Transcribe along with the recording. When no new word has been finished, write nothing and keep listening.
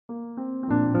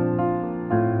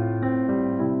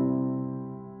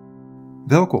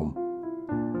Welkom.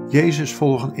 Jezus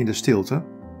volgen in de stilte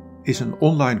is een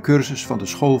online cursus van de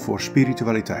School voor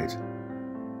Spiritualiteit.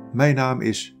 Mijn naam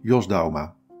is Jos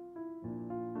Dauma.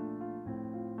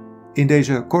 In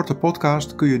deze korte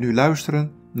podcast kun je nu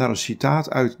luisteren naar een citaat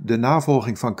uit de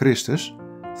navolging van Christus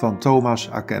van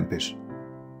Thomas à Kempis.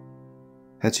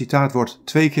 Het citaat wordt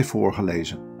 2 keer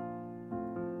voorgelezen.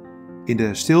 In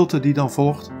de stilte die dan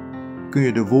volgt kun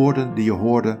je de woorden die je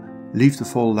hoorde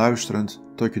liefdevol luisterend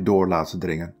tot je door laten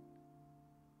dringen.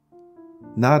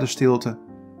 Na de stilte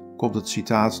komt het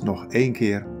citaat nog 1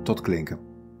 keer tot klinken.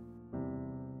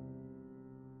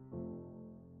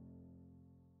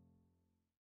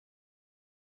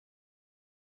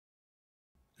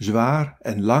 Zwaar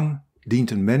en lang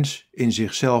dient een mens in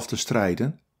zichzelf te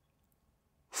strijden,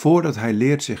 voordat hij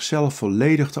leert zichzelf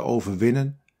volledig te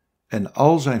overwinnen en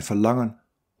al zijn verlangen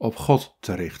op God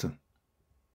te richten.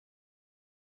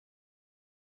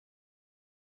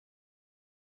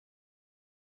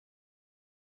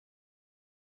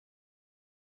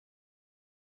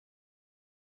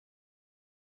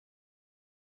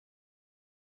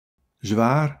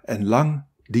 Zwaar en lang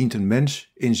dient een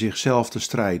mens in zichzelf te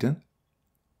strijden,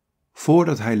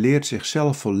 voordat hij leert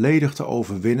zichzelf volledig te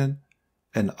overwinnen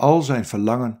en al zijn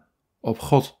verlangen op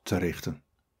God te richten.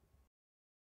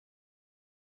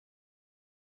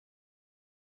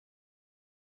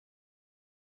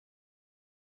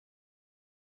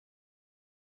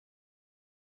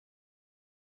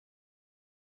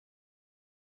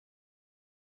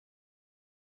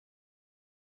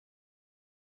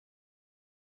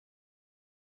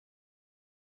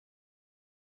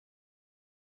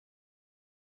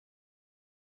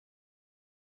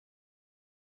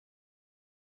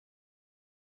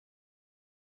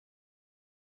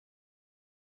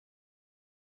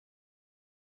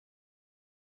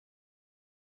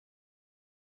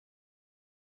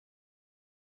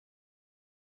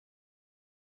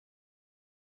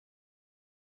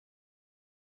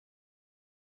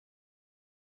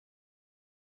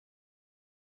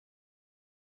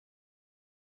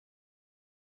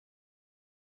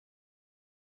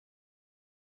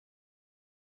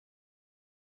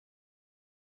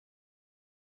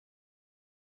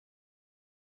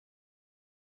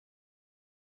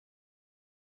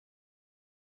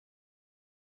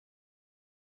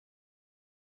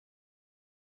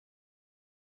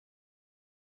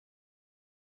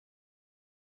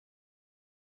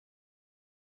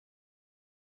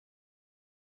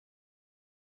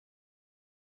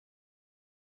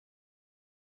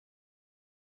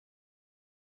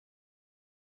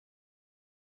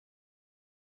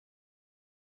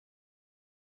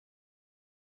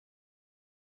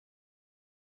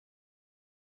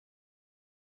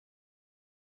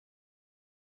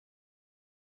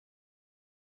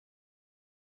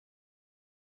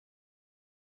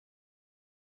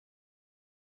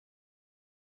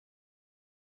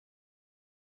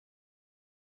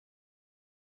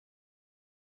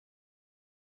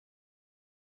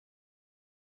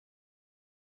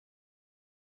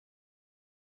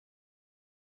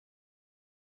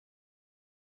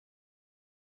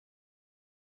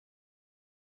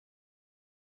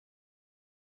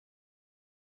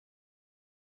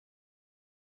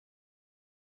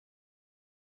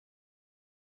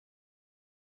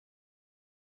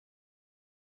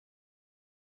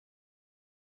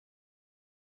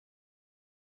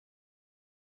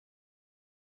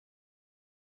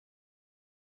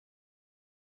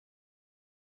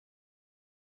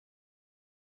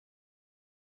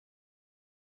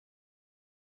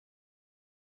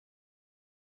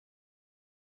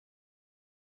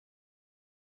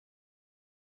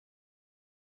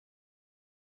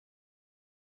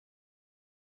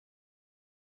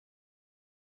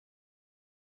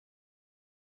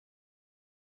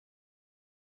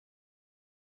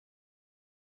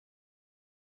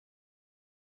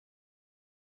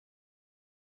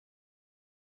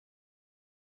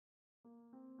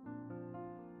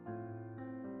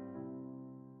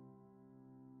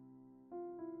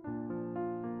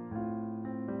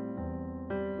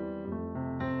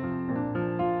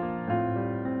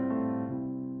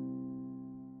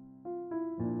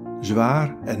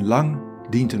 Zwaar en lang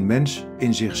dient een mens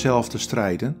in zichzelf te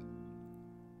strijden,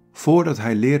 voordat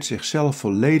hij leert zichzelf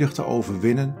volledig te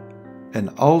overwinnen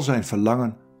en al zijn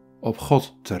verlangen op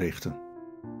God te richten.